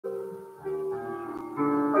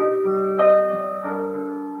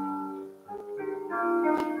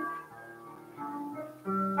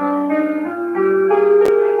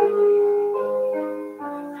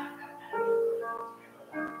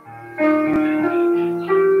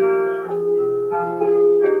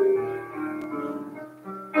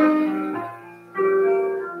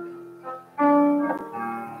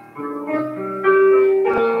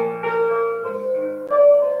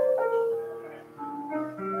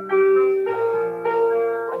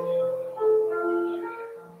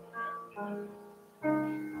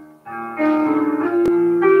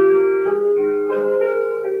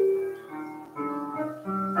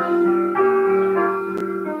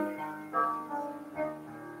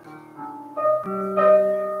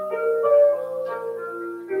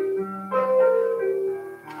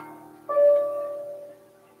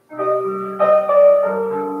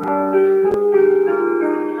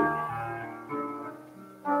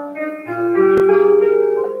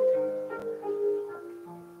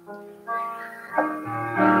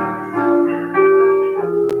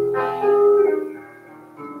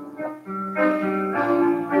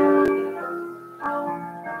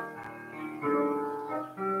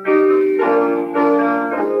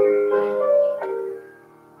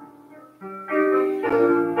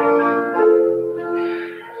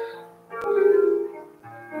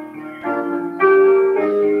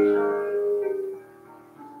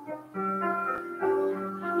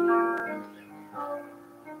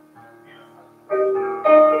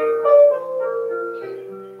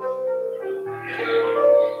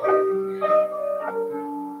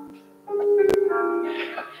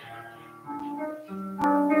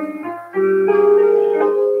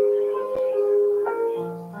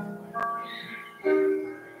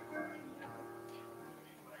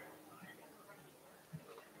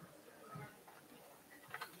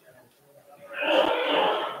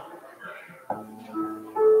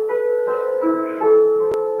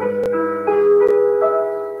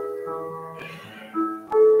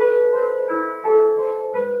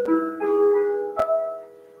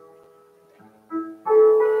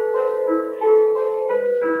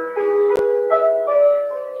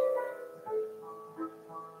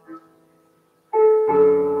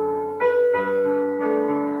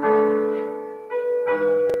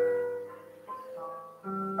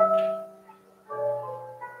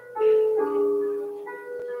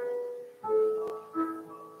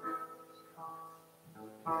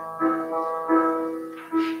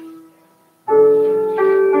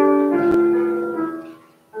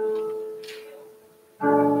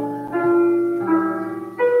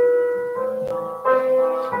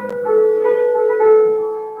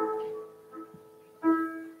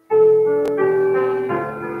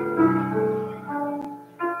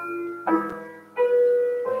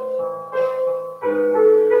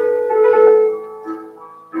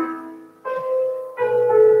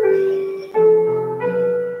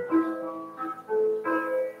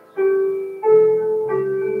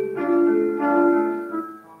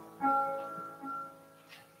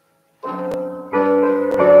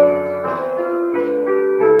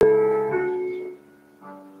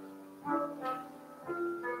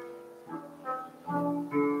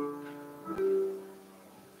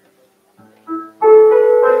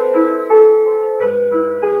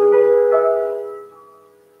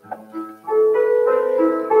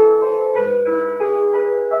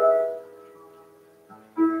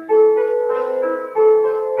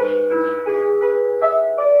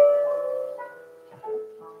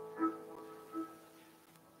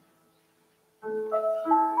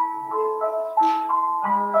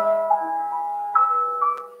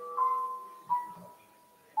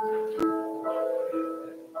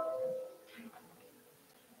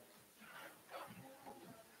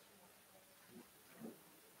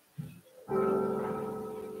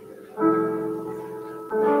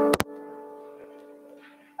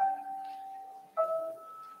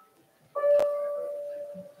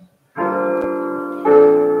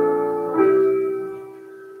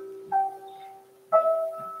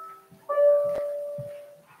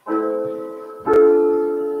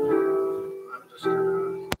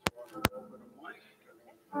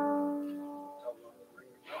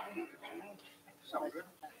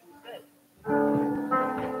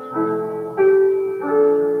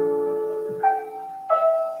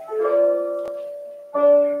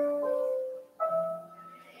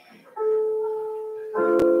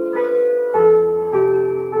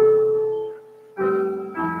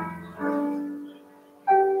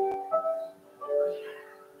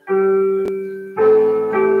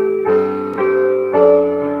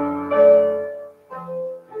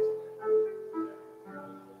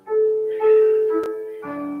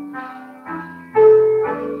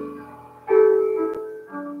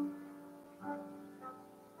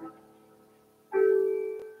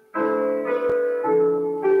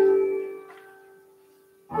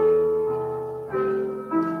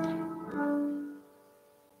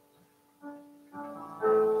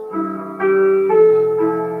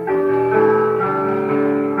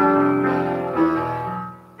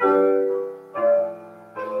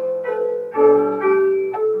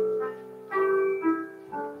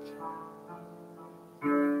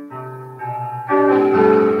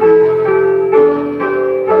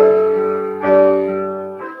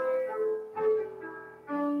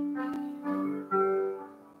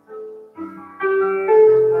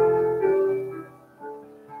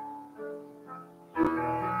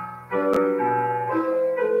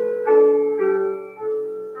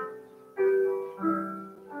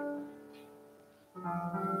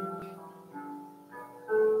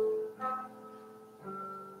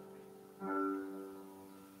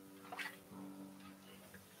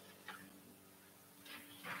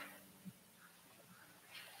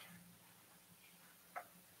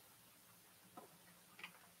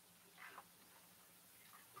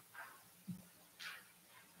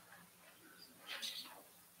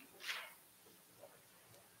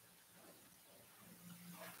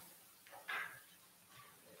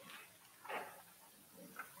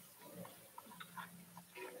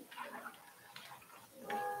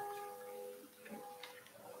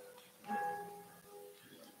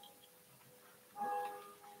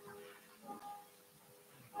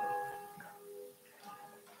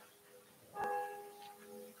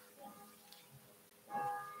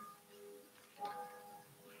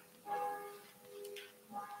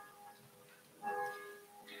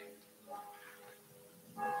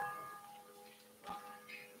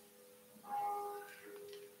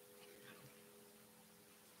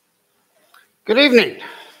Good evening.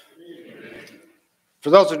 For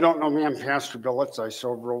those who don't know me, I'm Pastor Billets. I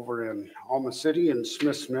serve over in Alma City and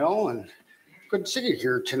Smith's Mill, and good to see you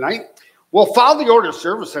here tonight. We'll follow the order of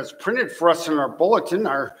service that's printed for us in our bulletin.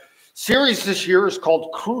 Our series this year is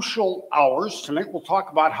called Crucial Hours. Tonight we'll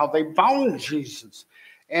talk about how they bound Jesus.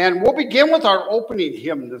 And we'll begin with our opening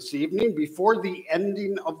hymn this evening before the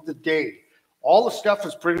ending of the day. All the stuff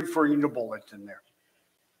is printed for you in the bulletin there.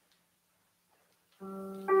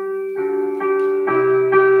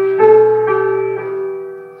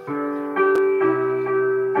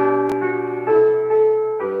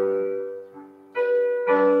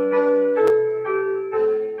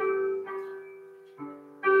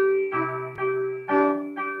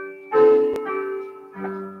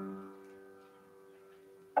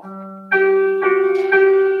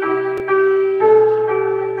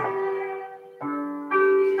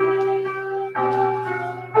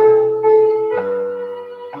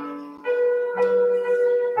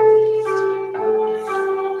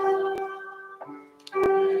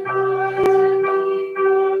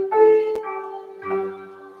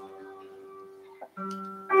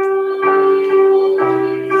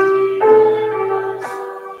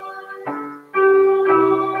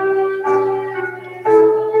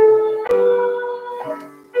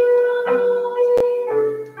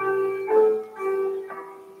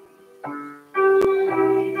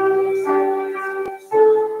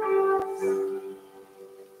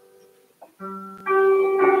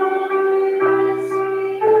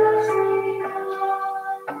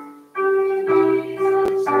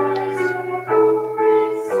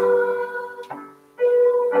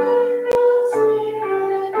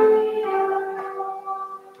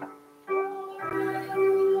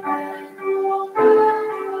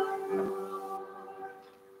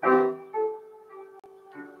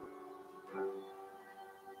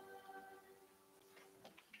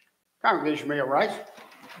 Congregation may arise.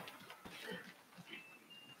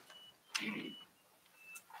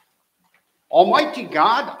 Almighty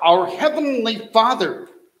God, our Heavenly Father,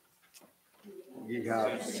 we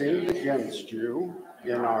have sinned against you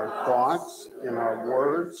in our thoughts, in our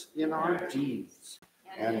words, in our deeds,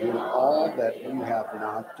 and in all that we have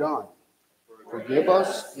not done. Forgive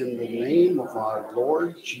us in the name of our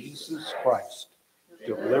Lord Jesus Christ.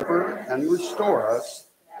 Deliver and restore us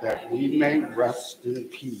that we may rest in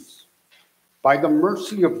peace. By the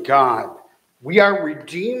mercy of God, we are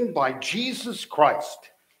redeemed by Jesus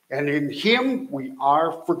Christ, and in him we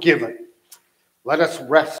are forgiven. Let us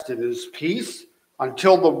rest in his peace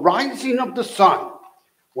until the rising of the sun,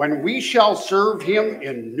 when we shall serve him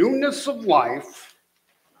in newness of life.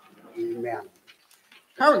 Amen.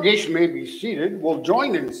 Congregation may be seated. We'll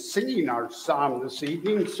join in singing our psalm this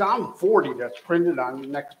evening, Psalm 40, that's printed on the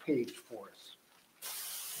next page for us.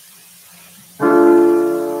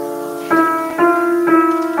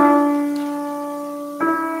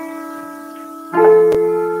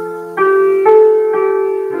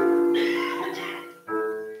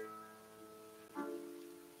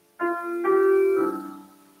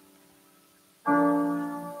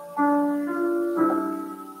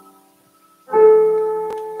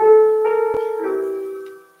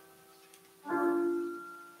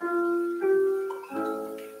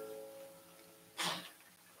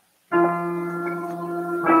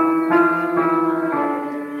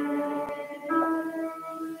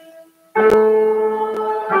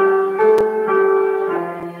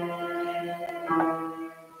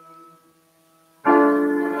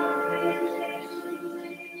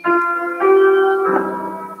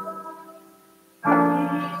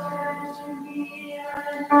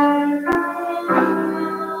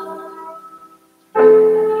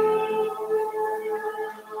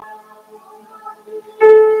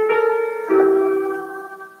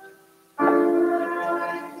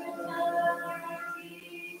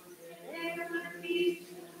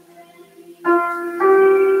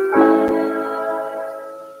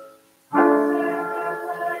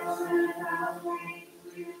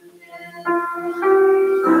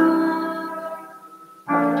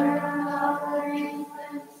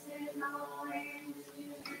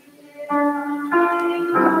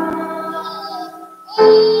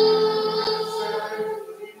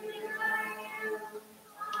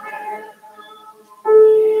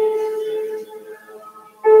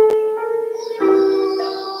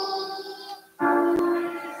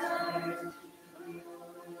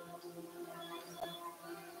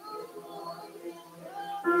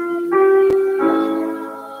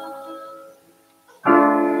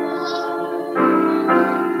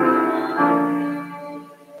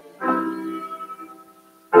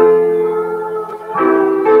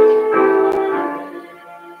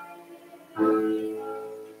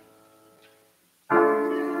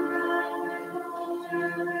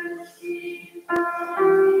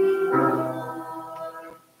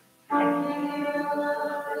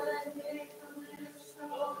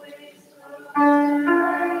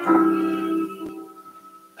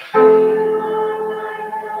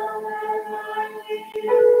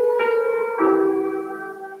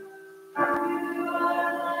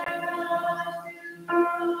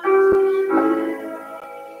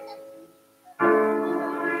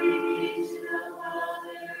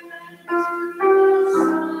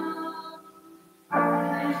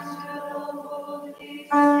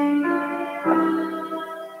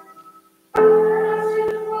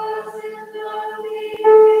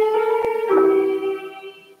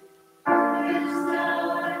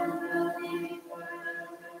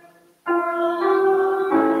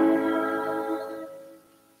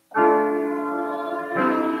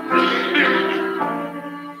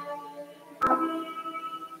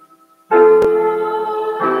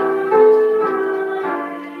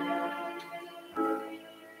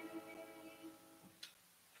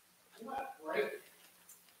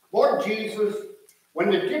 Lord Jesus,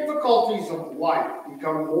 when the difficulties of life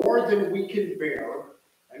become more than we can bear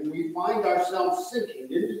and we find ourselves sinking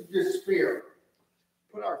into despair,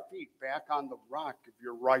 put our feet back on the rock of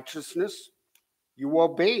your righteousness. You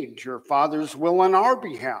obeyed your Father's will on our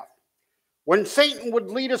behalf. When Satan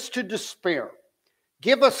would lead us to despair,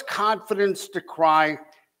 give us confidence to cry,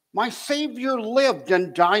 "My Savior lived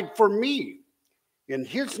and died for me." In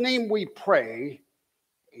his name we pray,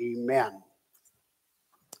 amen.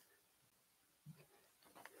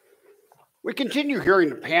 We continue hearing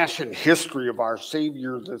the passion history of our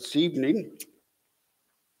Savior this evening.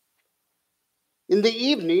 In the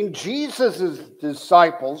evening, Jesus'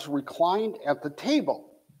 disciples reclined at the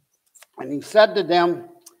table, and he said to them,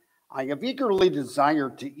 "I have eagerly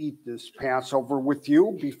desired to eat this Passover with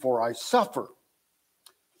you before I suffer.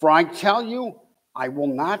 For I tell you, I will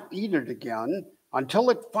not eat it again until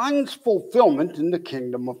it finds fulfillment in the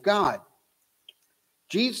kingdom of God."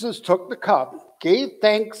 Jesus took the cup, gave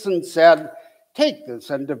thanks, and said, "Take this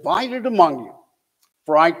and divide it among you.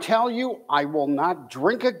 For I tell you, I will not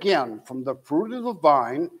drink again from the fruit of the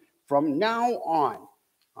vine from now on,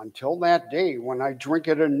 until that day when I drink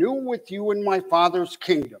it anew with you in my Father's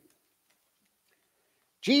kingdom."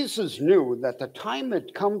 Jesus knew that the time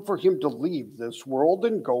had come for him to leave this world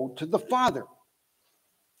and go to the Father.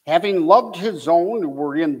 Having loved his own who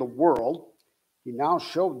were in the world, he now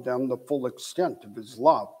showed them the full extent of his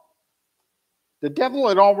love. The devil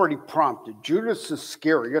had already prompted Judas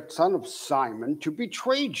Iscariot, son of Simon, to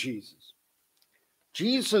betray Jesus.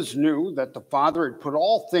 Jesus knew that the Father had put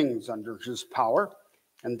all things under his power,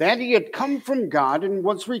 and that he had come from God and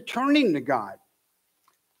was returning to God.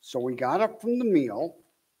 So he got up from the meal,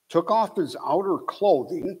 took off his outer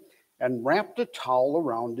clothing, and wrapped a towel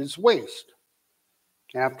around his waist.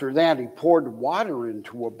 After that, he poured water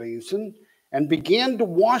into a basin and began to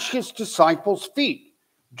wash his disciples' feet,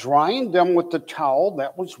 drying them with the towel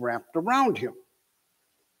that was wrapped around him.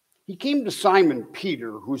 He came to Simon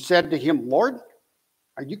Peter, who said to him, "Lord,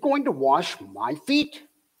 are you going to wash my feet?"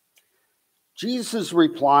 Jesus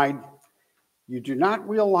replied, "You do not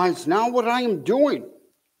realize now what I am doing,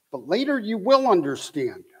 but later you will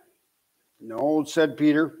understand." "No," said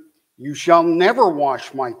Peter, "you shall never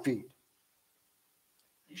wash my feet."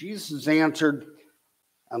 Jesus answered,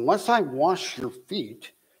 "Unless I wash your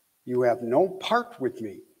feet, you have no part with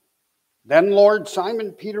me." "Then, Lord,"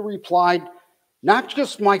 Simon Peter replied, "not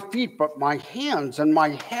just my feet, but my hands and my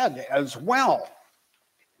head as well."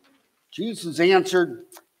 Jesus answered,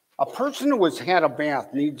 "A person who has had a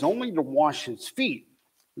bath needs only to wash his feet.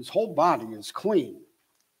 His whole body is clean.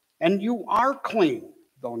 And you are clean,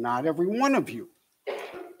 though not every one of you."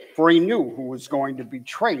 For he knew who was going to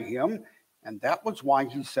betray him, and that was why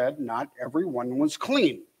he said not everyone was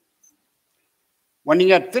clean. When he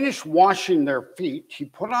had finished washing their feet, he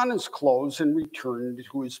put on his clothes and returned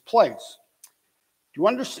to his place. "Do you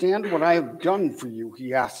understand what I have done for you?"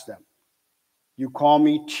 he asked them. "You call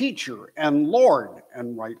me teacher and Lord,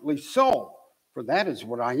 and rightly so, for that is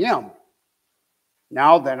what I am.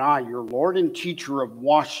 Now that I, your Lord and teacher, have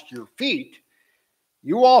washed your feet,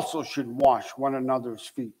 you also should wash one another's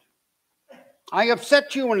feet. I have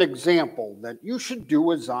set you an example that you should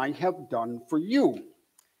do as I have done for you.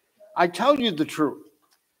 I tell you the truth,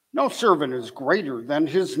 no servant is greater than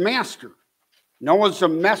his master, nor is a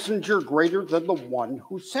messenger greater than the one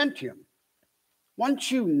who sent him.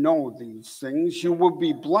 Once you know these things, you will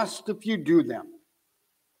be blessed if you do them."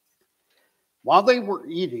 While they were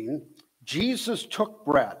eating, Jesus took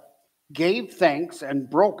bread, gave thanks, and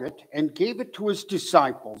broke it, and gave it to his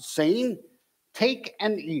disciples, saying, "Take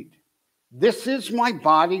and eat. This is my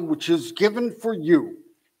body, which is given for you.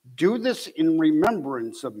 Do this in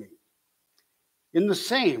remembrance of me." In the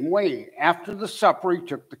same way, after the supper, he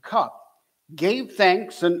took the cup, gave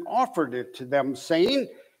thanks, and offered it to them, saying,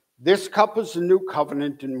 "This cup is the new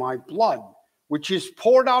covenant in my blood, which is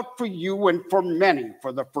poured out for you and for many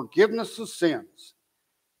for the forgiveness of sins."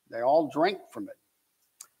 They all drank from it.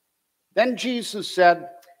 Then Jesus said,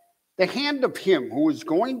 "The hand of him who is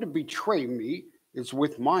going to betray me is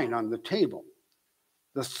with mine on the table.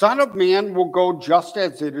 The Son of Man will go just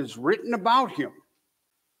as it is written about him.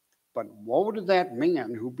 But woe to that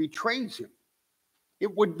man who betrays him.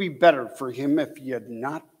 It would be better for him if he had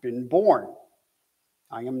not been born."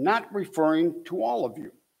 I am not referring to all of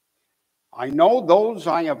you. I know those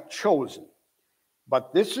I have chosen,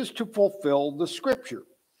 but this is to fulfill the scripture.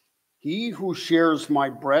 He who shares my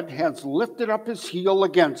bread has lifted up his heel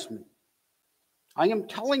against me. I am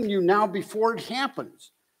telling you now before it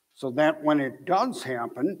happens, so that when it does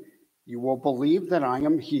happen, you will believe that I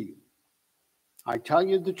am he. I tell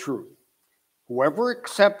you the truth. Whoever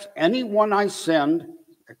accepts anyone I send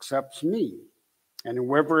accepts me. And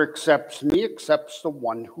whoever accepts me accepts the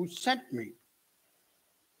one who sent me.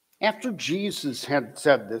 After Jesus had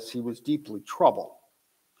said this, he was deeply troubled.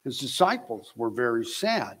 His disciples were very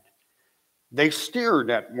sad. They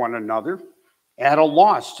stared at one another, at a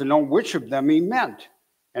loss to know which of them he meant,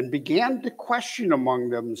 and began to question among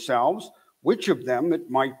themselves which of them it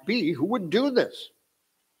might be who would do this.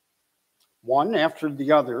 One after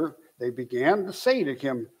the other, they began to say to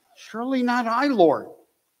him, "Surely not I, Lord."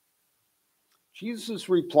 Jesus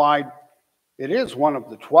replied, "It is one of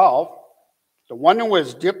the 12. The one who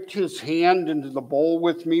has dipped his hand into the bowl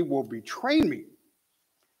with me will betray me."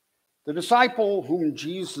 The disciple whom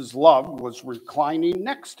Jesus loved was reclining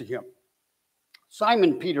next to him.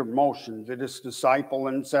 Simon Peter motioned at his disciple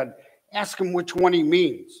and said, "Ask him which one he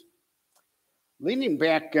means." Leaning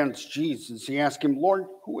back against Jesus, he asked him, "Lord,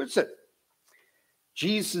 who is it?"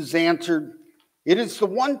 Jesus answered, "It is the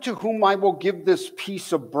one to whom I will give this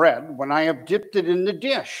piece of bread when I have dipped it in the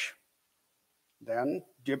dish." Then,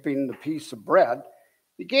 dipping the piece of bread,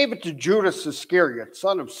 he gave it to Judas Iscariot,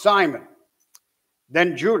 son of Simon.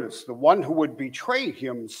 Then Judas, the one who would betray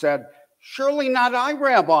him, said, "Surely not I,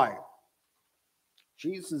 Rabbi."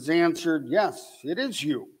 Jesus answered, "Yes, it is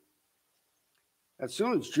you." As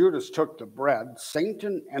soon as Judas took the bread,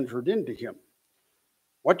 Satan entered into him.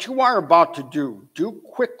 "What you are about to do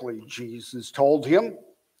quickly," Jesus told him.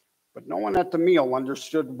 But no one at the meal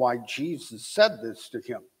understood why Jesus said this to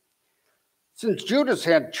him. Since Judas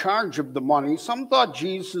had charge of the money, some thought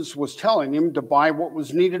Jesus was telling him to buy what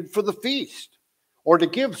was needed for the feast or to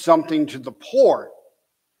give something to the poor.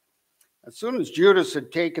 As soon as Judas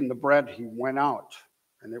had taken the bread, he went out,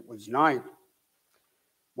 and it was night.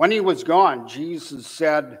 When he was gone, Jesus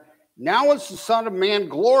said, "Now is the Son of Man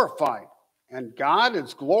glorified, and God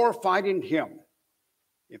is glorified in him.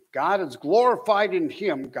 If God is glorified in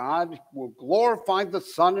him, God will glorify the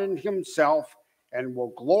Son in himself and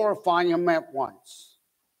will glorify him at once.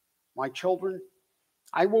 My children,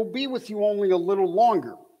 I will be with you only a little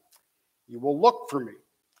longer. You will look for me.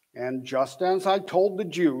 And just as I told the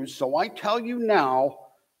Jews, so I tell you now,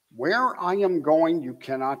 where I am going, you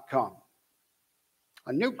cannot come.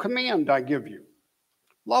 A new command I give you: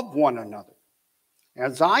 love one another.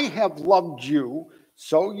 As I have loved you,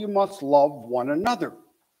 so you must love one another.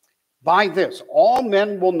 By this, all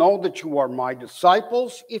men will know that you are my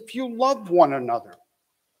disciples if you love one another."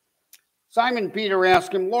 Simon Peter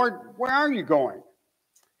asked him, "Lord, where are you going?"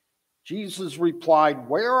 Jesus replied,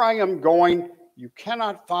 "Where I am going, you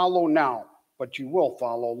cannot follow now, but you will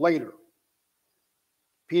follow later."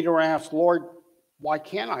 Peter asked, "Lord, why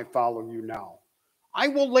can't I follow you now? I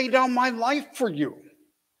will lay down my life for you."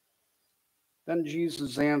 Then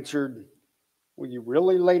Jesus answered, "Will you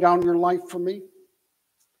really lay down your life for me?"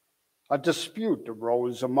 A dispute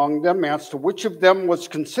arose among them as to which of them was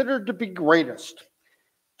considered to be greatest.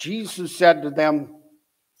 Jesus said to them,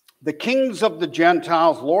 "The kings of the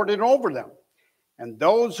Gentiles lord it over them, and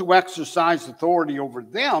those who exercise authority over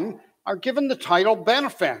them are given the title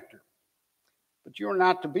benefactor. But you are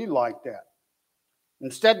not to be like that.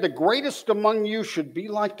 Instead, the greatest among you should be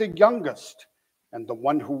like the youngest, and the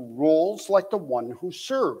one who rules like the one who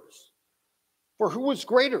serves. For who is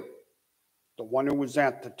greater, the one who is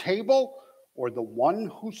at the table or the one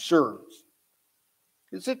who serves?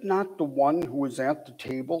 Is it not the one who is at the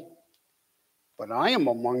table? But I am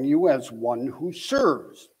among you as one who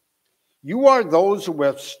serves. You are those who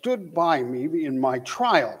have stood by me in my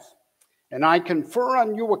trials, and I confer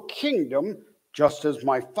on you a kingdom, just as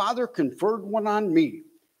my Father conferred one on me,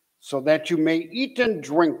 so that you may eat and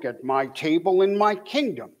drink at my table in my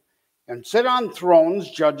kingdom, and sit on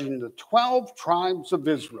thrones judging the 12 tribes of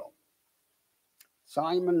Israel.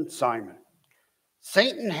 Simon, Simon,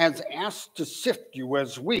 Satan has asked to sift you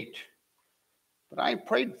as wheat, but I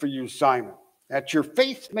prayed for you, Simon, that your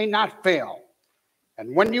faith may not fail.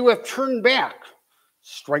 And when you have turned back,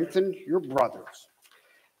 strengthen your brothers."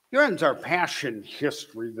 Here ends our Passion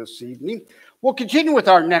history this evening. We'll continue with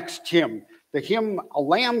our next hymn, the hymn, "A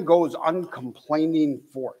Lamb Goes Uncomplaining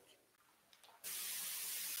Forth."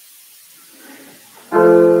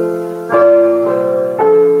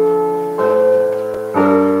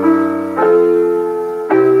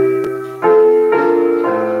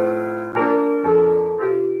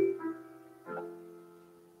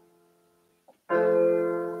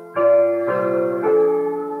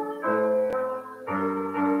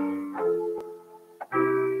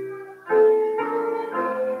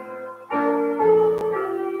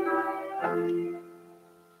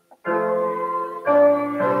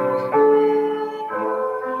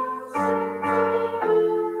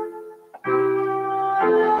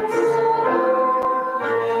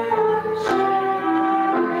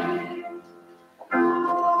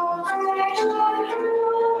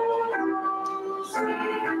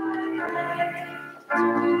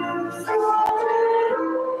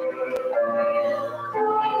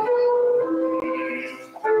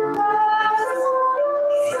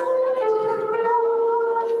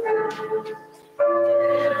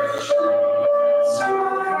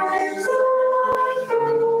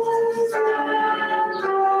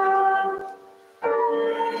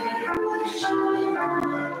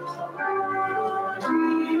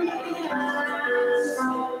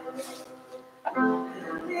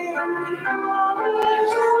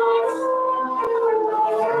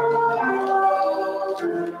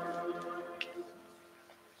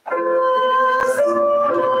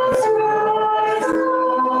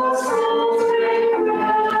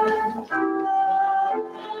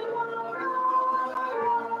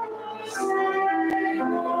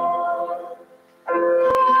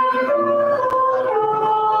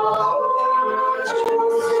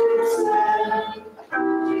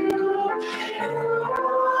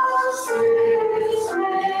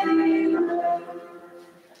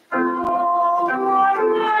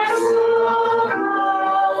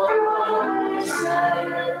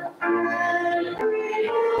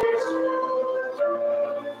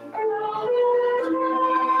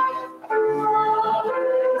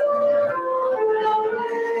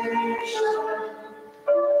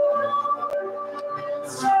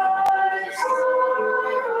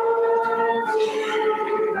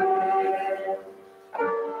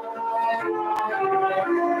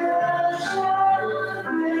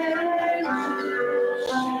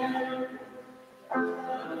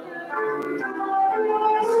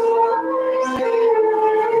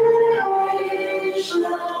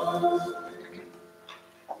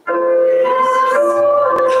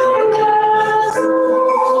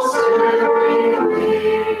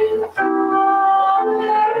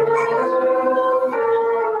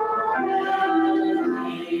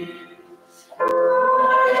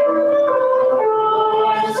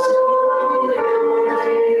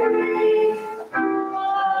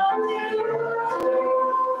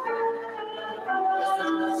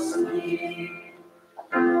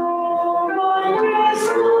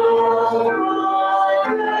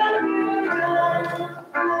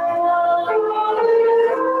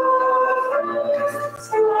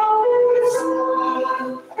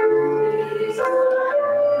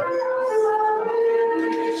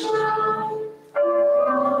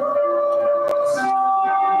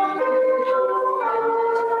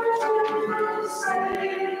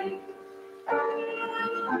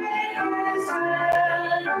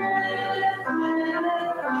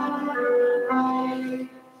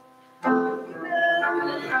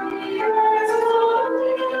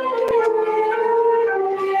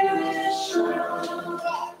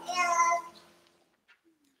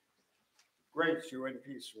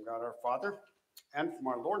 and peace from God our Father and from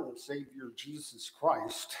our Lord and Savior Jesus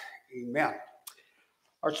Christ. Amen.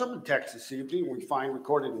 Our sermon text this evening we find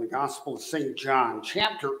recorded in the Gospel of St. John,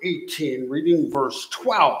 chapter 18, reading verse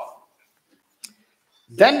 12.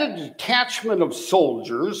 Then a detachment of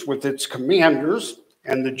soldiers with its commanders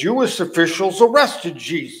and the Jewish officials arrested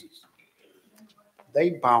Jesus.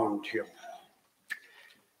 They bound him.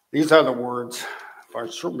 These are the words of our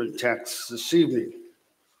sermon text this evening.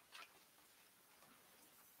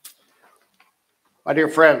 My dear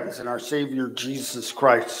friends in our Savior Jesus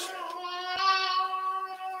Christ,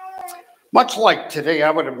 much like today,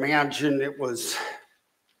 I would imagine it was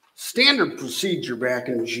standard procedure back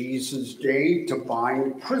in Jesus' day to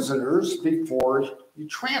bind prisoners before you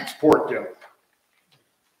transport them.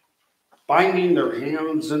 Binding their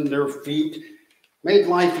hands and their feet made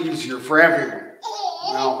life easier for everyone.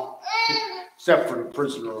 Well, except for the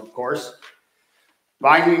prisoner, of course.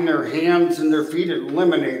 Binding their hands and their feet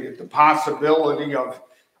eliminated the possibility of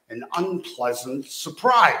an unpleasant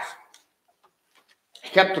surprise.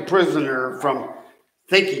 Kept the prisoner from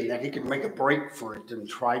thinking that he could make a break for it and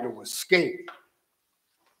try to escape.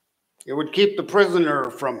 It would keep the prisoner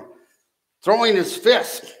from throwing his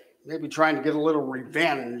fist, maybe trying to get a little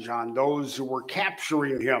revenge on those who were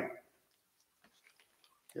capturing him.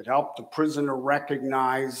 It helped the prisoner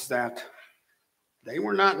recognize that they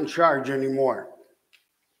were not in charge anymore.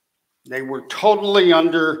 They were totally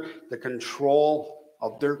under the control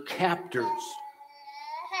of their captors.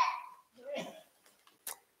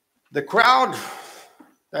 The crowd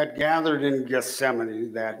that gathered in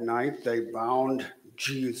Gethsemane that night, they bound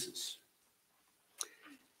Jesus.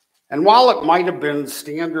 And while it might have been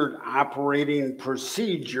standard operating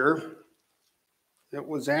procedure, it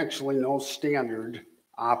was actually no standard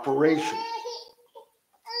operation.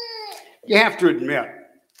 You have to admit,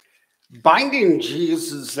 binding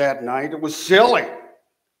Jesus that night, it was silly. It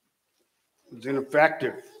was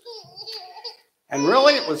ineffective. And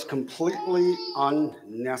really, it was completely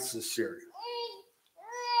unnecessary.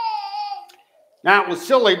 Now, it was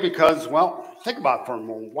silly because, well, think about it for a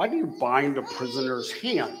moment. Why do you bind a prisoner's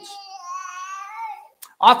hands?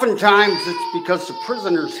 Oftentimes, it's because the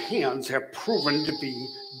prisoner's hands have proven to be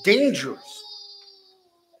dangerous.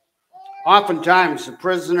 Oftentimes, the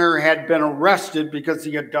prisoner had been arrested because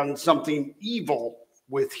he had done something evil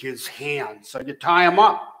with his hands. So you tie him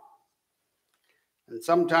up. And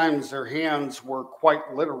sometimes their hands were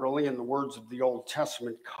quite literally, in the words of the Old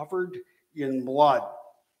Testament, covered in blood.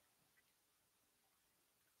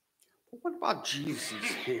 But what about Jesus'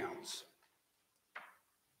 hands?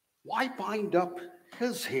 Why bind up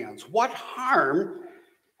his hands? What harm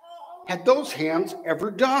had those hands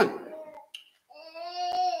ever done?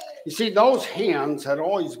 You see, those hands had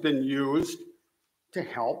always been used to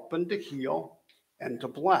help and to heal and to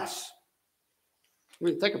bless. I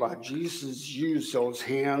mean, think about it. Jesus used those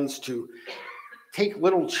hands to take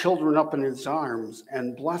little children up in his arms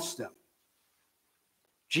and bless them.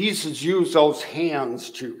 Jesus used those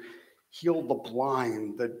hands to heal the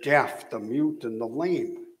blind, the deaf, the mute, and the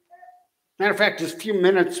lame. Matter of fact, just a few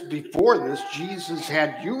minutes before this, Jesus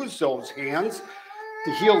had used those hands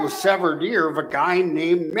to heal the severed ear of a guy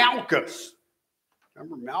named Malchus.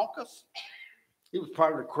 Remember Malchus? He was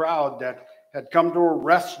part of the crowd that had come to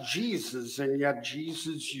arrest Jesus, and yet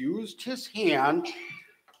Jesus used his hand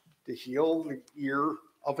to heal the ear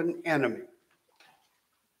of an enemy.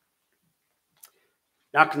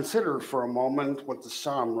 Now consider for a moment what the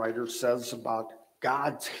psalm writer says about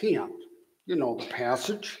God's hand. You know the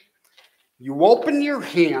passage. You open your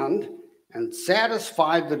hand and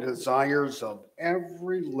satisfy the desires of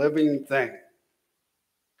every living thing.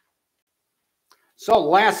 So the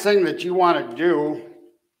last thing that you want to do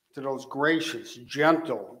to those gracious,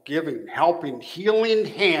 gentle, giving, helping, healing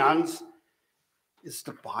hands is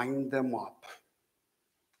to bind them up.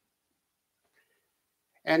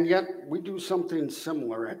 And yet we do something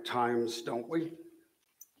similar at times, don't we?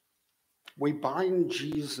 We bind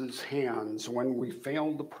Jesus' hands when we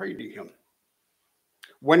fail to pray to him.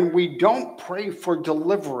 When we don't pray for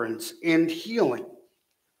deliverance and healing.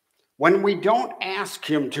 When we don't ask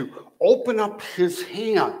him to open up his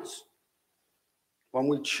hands. When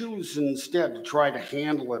we choose instead to try to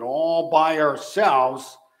handle it all by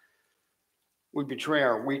ourselves, we betray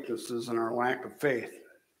our weaknesses and our lack of faith.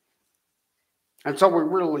 And so we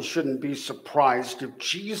really shouldn't be surprised if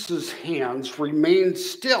Jesus' hands remain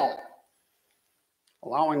still,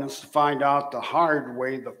 allowing us to find out the hard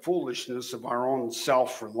way the foolishness of our own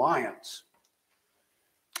self-reliance.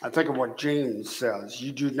 I think of what James says,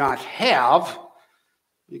 you do not have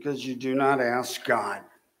because you do not ask God.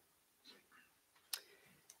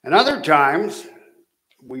 And other times,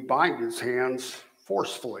 we bind his hands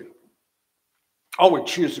forcefully. Oh, we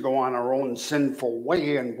choose to go on our own sinful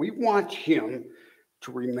way, and we want him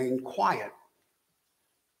to remain quiet,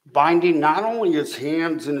 binding not only his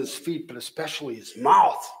hands and his feet, but especially his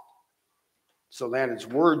mouth, so that his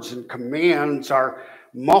words and commands are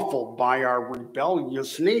muffled by our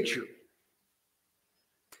rebellious nature.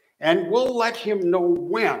 And we'll let him know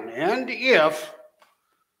when and if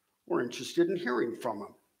we're interested in hearing from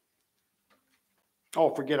him. Oh,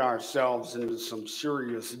 if we get ourselves into some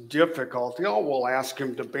serious difficulty, we'll ask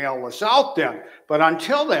him to bail us out then. But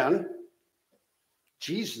until then,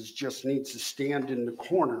 Jesus just needs to stand in the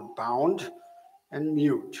corner, bound and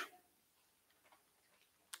mute.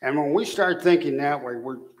 And when we start thinking that way,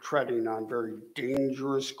 we're treading on very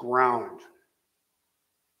dangerous ground.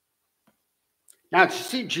 Now, to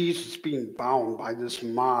see Jesus being bound by this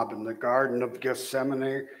mob in the Garden of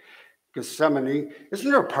Gethsemane, isn't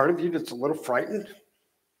there a part of you that's a little frightened?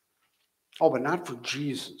 Oh, but not for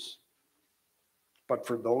Jesus, but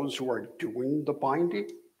for those who are doing the binding.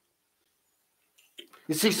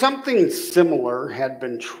 You see, something similar had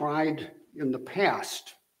been tried in the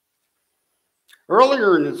past.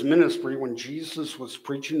 Earlier in his ministry, when Jesus was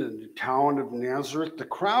preaching in the town of Nazareth, the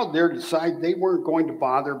crowd there decided they weren't going to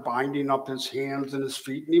bother binding up his hands and his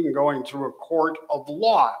feet and even going through a court of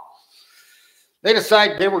law. They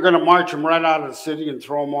decided they were going to march him right out of the city and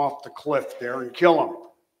throw him off the cliff there and kill him.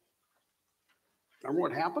 Remember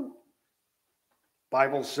what happened? The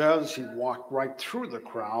Bible says he walked right through the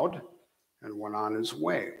crowd and went on his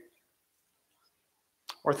way.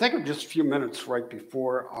 Or think of just a few minutes right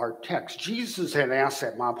before our text. Jesus had asked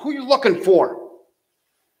that mob, "Who are you looking for?"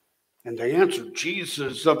 And they answered,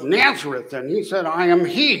 "Jesus of Nazareth." And he said, "I am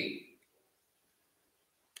he."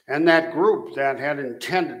 And that group that had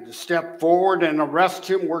intended to step forward and arrest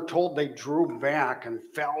him, we're told they drew back and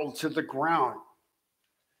fell to the ground.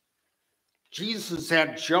 Jesus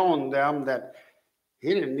had shown them that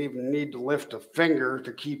he didn't even need to lift a finger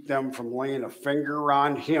to keep them from laying a finger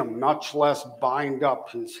on him, much less bind up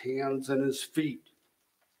his hands and his feet.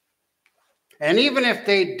 And even if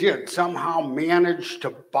they did somehow manage to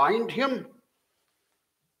bind him,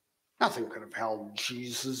 nothing could have held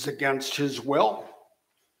Jesus against his will.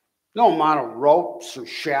 No amount of ropes or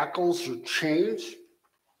shackles or chains.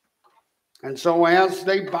 And so as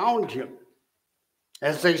they bound him,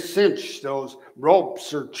 as they cinched those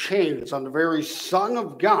ropes or chains on the very Son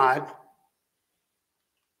of God,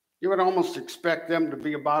 you would almost expect them to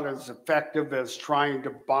be about as effective as trying to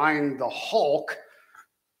bind the Hulk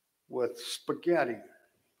with spaghetti.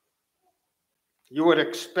 You would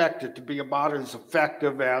expect it to be about as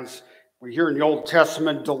effective as we hear in the Old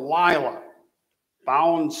Testament Delilah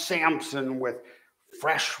bound Samson with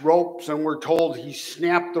fresh ropes, and we're told he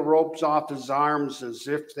snapped the ropes off his arms as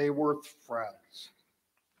if they were threads.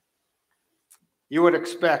 You would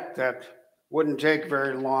expect that wouldn't take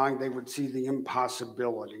very long, they would see the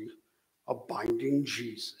impossibility of binding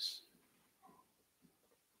Jesus.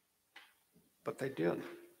 But they did.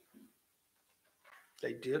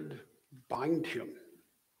 They did bind him.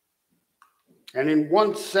 And in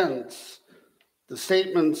one sense, the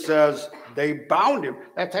statement says they bound him.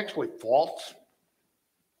 That's actually false.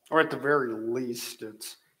 Or at the very least,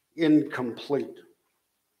 it's incomplete.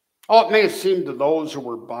 Oh, it may have seemed to those who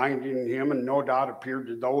were binding him, and no doubt appeared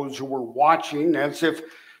to those who were watching, as if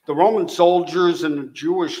the Roman soldiers and the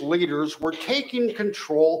Jewish leaders were taking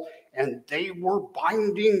control and they were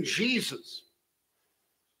binding Jesus.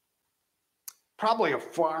 Probably a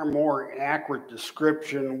far more accurate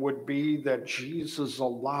description would be that Jesus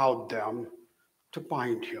allowed them to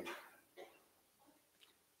bind him.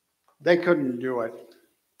 They couldn't do it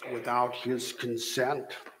without his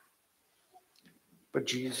consent. But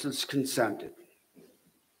Jesus consented.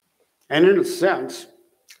 And in a sense,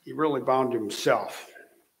 he really bound himself.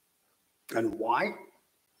 And why?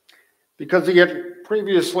 Because he had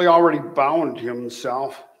previously already bound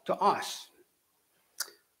himself to us.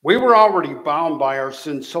 We were already bound by our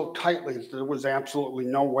sins so tightly that there was absolutely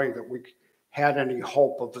no way that we had any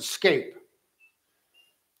hope of escape.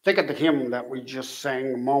 Think of the hymn that we just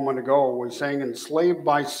sang a moment ago. We sang, "Enslaved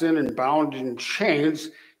by sin and bound in chains,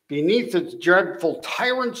 beneath its dreadful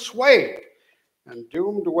tyrant sway, and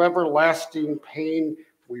doomed to everlasting pain,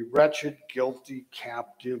 we wretched, guilty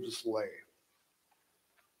captives lay."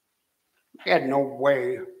 We had no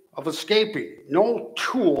way of escaping, no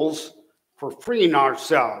tools for freeing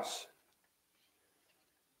ourselves.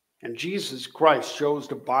 And Jesus Christ chose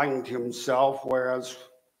to bind himself, whereas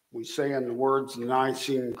we say in the words of the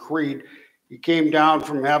Nicene Creed, he came down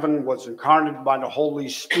from heaven, was incarnated by the Holy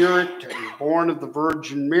Spirit, and born of the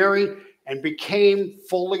Virgin Mary, and became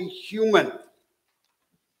fully human.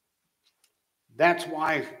 That's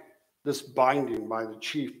why this binding by the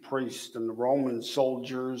chief priest and the Roman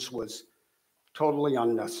soldiers was totally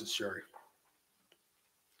unnecessary.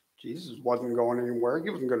 Jesus wasn't going anywhere. He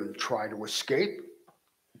wasn't going to try to escape.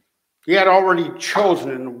 He had already chosen,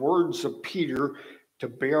 in the words of Peter, to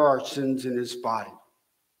bear our sins in his body.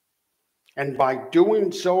 And by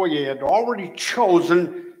doing so, he had already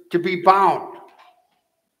chosen to be bound.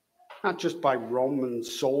 Not just by Roman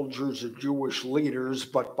soldiers or Jewish leaders,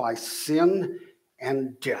 but by sin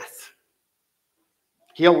and death.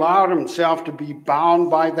 He allowed himself to be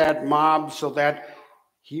bound by that mob so that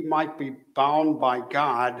he might be bound by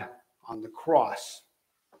God on the cross,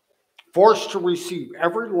 forced to receive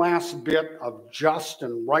every last bit of just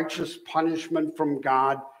and righteous punishment from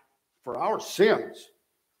God for our sins.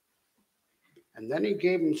 And then he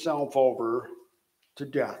gave himself over to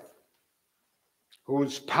death,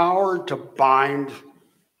 whose power to bind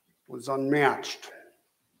was unmatched.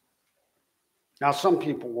 Now, some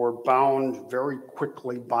people were bound very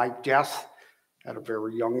quickly by death at a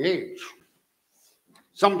very young age.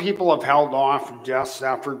 Some people have held off death's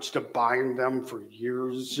efforts to bind them for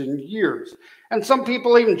years and years. And some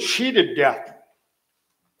people even cheated death,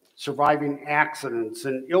 surviving accidents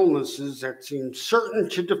and illnesses that seemed certain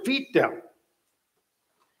to defeat them.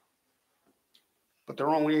 But they're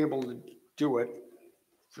only able to do it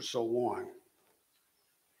for so long.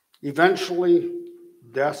 Eventually,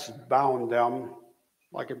 death bound them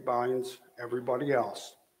like it binds everybody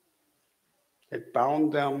else. It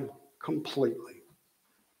bound them completely.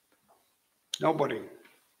 Nobody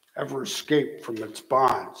ever escaped from its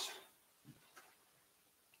bonds.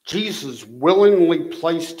 Jesus willingly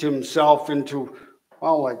placed himself into,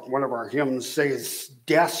 well, like one of our hymns says,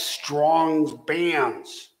 death's strong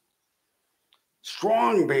bands.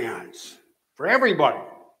 Strong bands for everybody.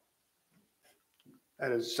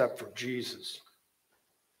 That is, except for Jesus.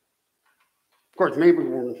 Of course, maybe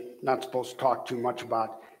we're not supposed to talk too much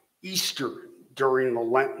about Easter during the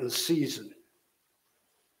Lenten season.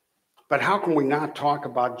 But how can we not talk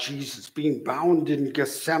about Jesus being bound in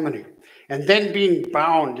Gethsemane and then being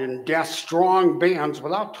bound in death's strong bands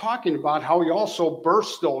without talking about how he also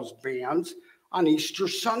burst those bands on Easter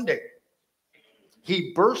Sunday?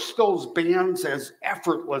 He burst those bands as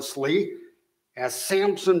effortlessly as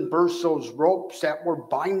Samson burst those ropes that were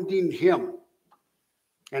binding him,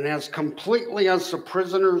 and as completely as the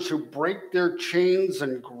prisoners who break their chains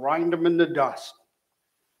and grind them into dust.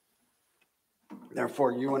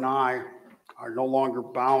 Therefore, you and I are no longer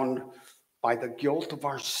bound by the guilt of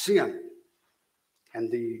our sin and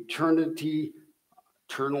the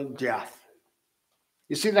eternal death.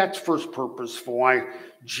 You see, that's first purpose for why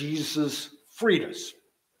Jesus freed us.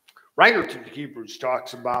 Writer to the Hebrews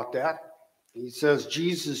talks about that. He says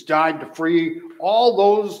Jesus died to free all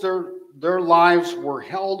those their lives were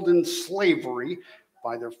held in slavery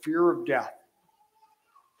by their fear of death.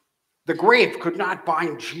 The grave could not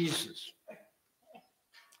bind Jesus.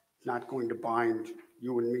 It's not going to bind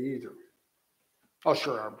you and me either. Oh,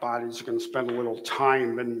 sure, our bodies are going to spend a little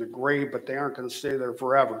time in the grave, but they aren't going to stay there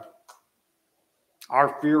forever.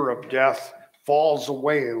 Our fear of death falls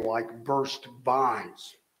away like burst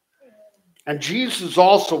bonds. And Jesus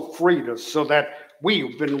also freed us so that we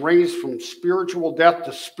who've been raised from spiritual death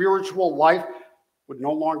to spiritual life would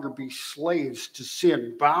no longer be slaves to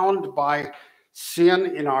sin, bound by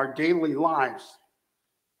sin in our daily lives.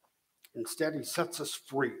 Instead, he sets us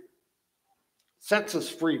free. Sets us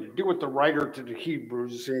free to do what the writer to the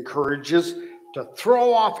Hebrews encourages, to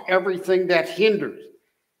throw off everything that hinders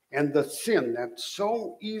and the sin that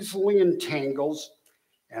so easily entangles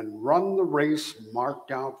and run the race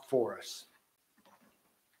marked out for us.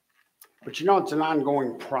 But you know, it's an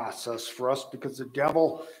ongoing process for us because the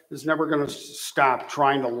devil is never going to stop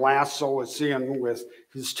trying to lasso us in with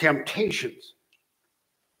his temptations.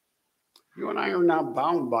 You and I are not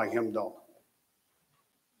bound by him, though.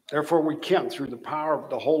 Therefore, we can, through the power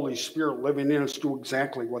of the Holy Spirit living in us, do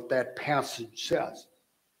exactly what that passage says.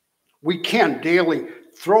 We can daily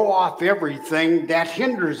throw off everything that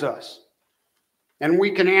hinders us. And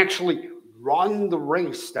we can actually run the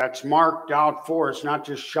race that's marked out for us, not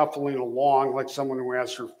just shuffling along like someone who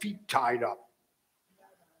has her feet tied up.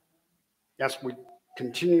 Yes, we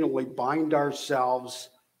continually bind ourselves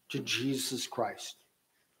to Jesus Christ.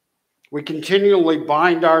 We continually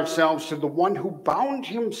bind ourselves to the one who bound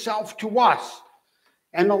himself to us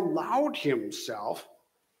and allowed himself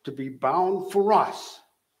to be bound for us.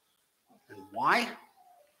 And why?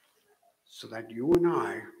 So that you and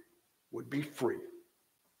I would be free.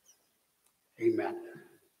 Amen.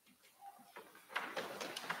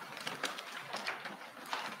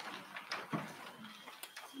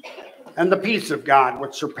 And the peace of God,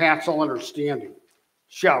 which surpasses all understanding,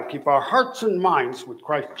 shall keep our hearts and minds with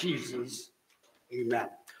Christ Jesus. Amen.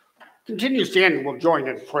 Continue standing. We'll join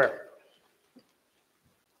in prayer.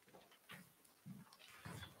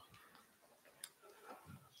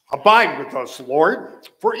 Abide with us, Lord,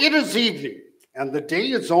 for it is evening, and the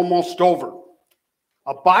day is almost over.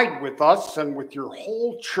 Abide with us and with your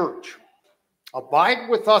whole church. Abide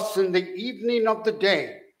with us in the evening of the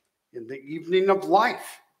day, in the evening of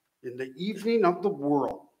life, in the evening of the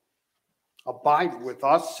world. Abide with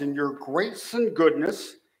us in your grace and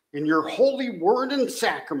goodness, in your holy word and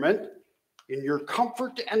sacrament, in your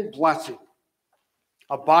comfort and blessing.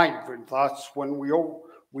 Abide with us when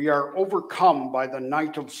we are overcome by the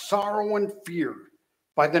night of sorrow and fear,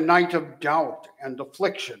 by the night of doubt and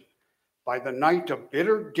affliction, by the night of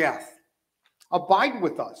bitter death. Abide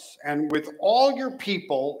with us and with all your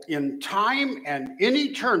people in time and in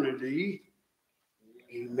eternity.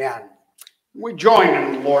 Amen. We join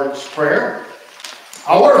in the Lord's Prayer.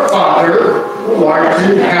 Our Father, who art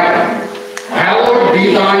in heaven, hallowed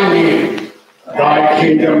be thy name. Thy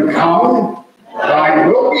kingdom come, thy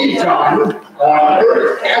will be done on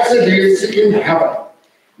earth as it is in heaven.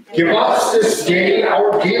 Give us this day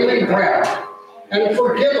our daily bread, and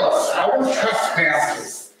forgive us our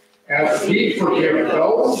trespasses, as we forgive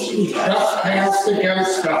those who trespass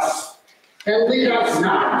against us. And lead us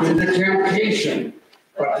not into temptation,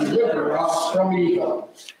 but deliver us from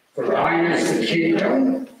evil. For thine is the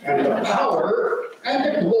kingdom, and the power, and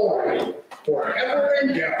the glory, forever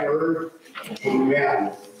and ever.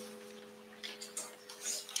 Amen.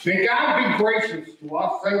 May God be gracious to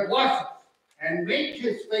us and bless us, and make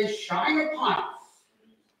his face shine upon us.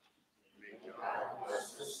 May God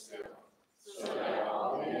bless us still, so that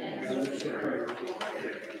all men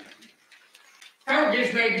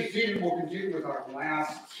Congregation may be seated. We'll continue with our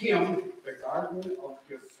last hymn, The Garden of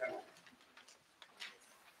Gethsemane.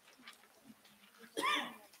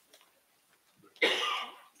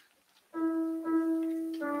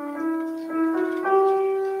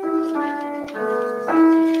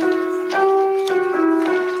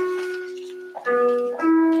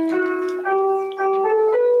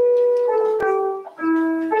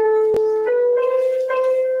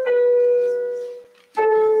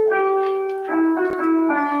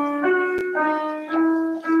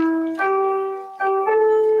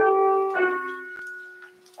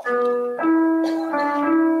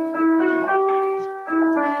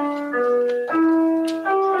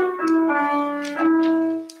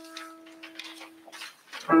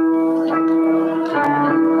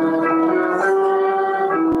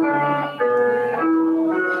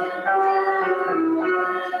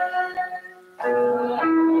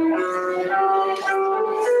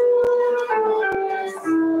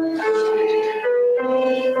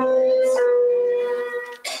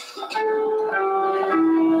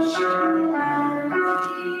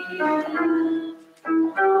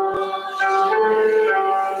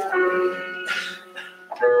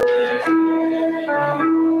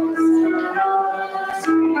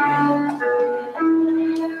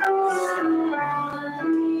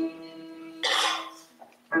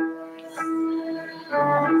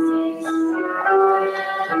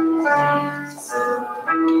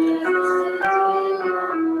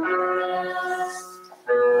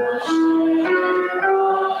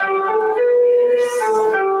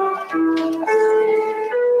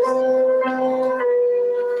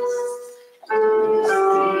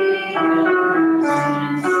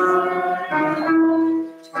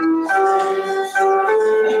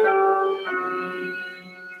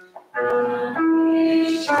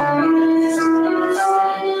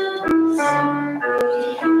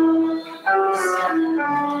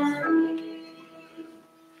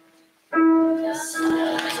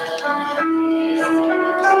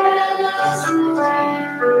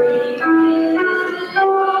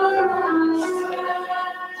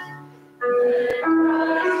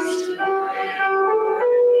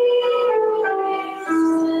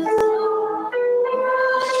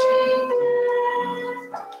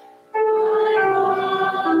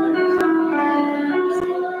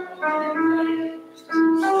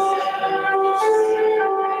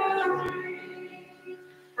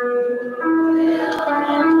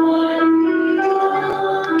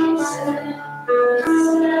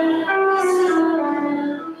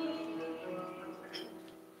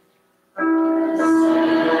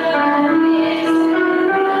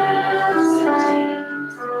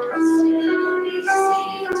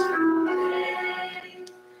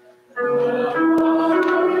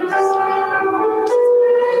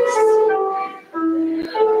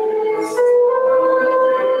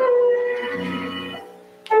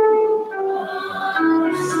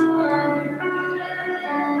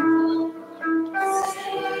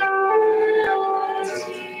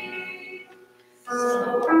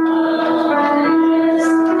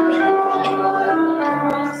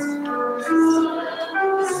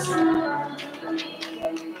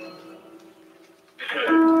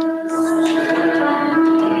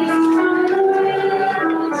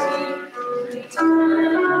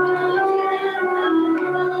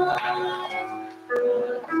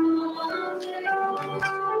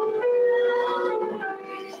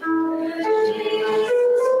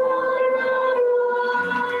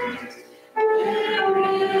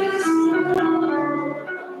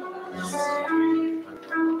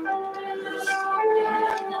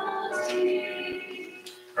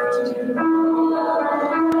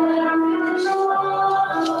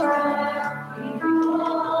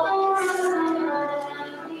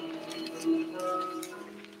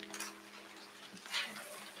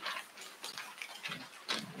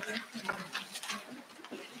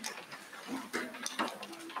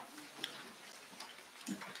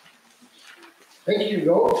 Thank you to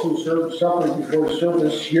those who served supper before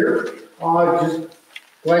service here. Just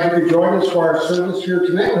glad you could join us for our service here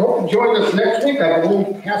tonight. I hope you join us next week. I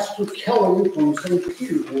believe Pastor Kelly from St.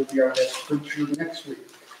 Peter will be our guest preacher next week.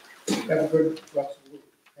 Have a good rest.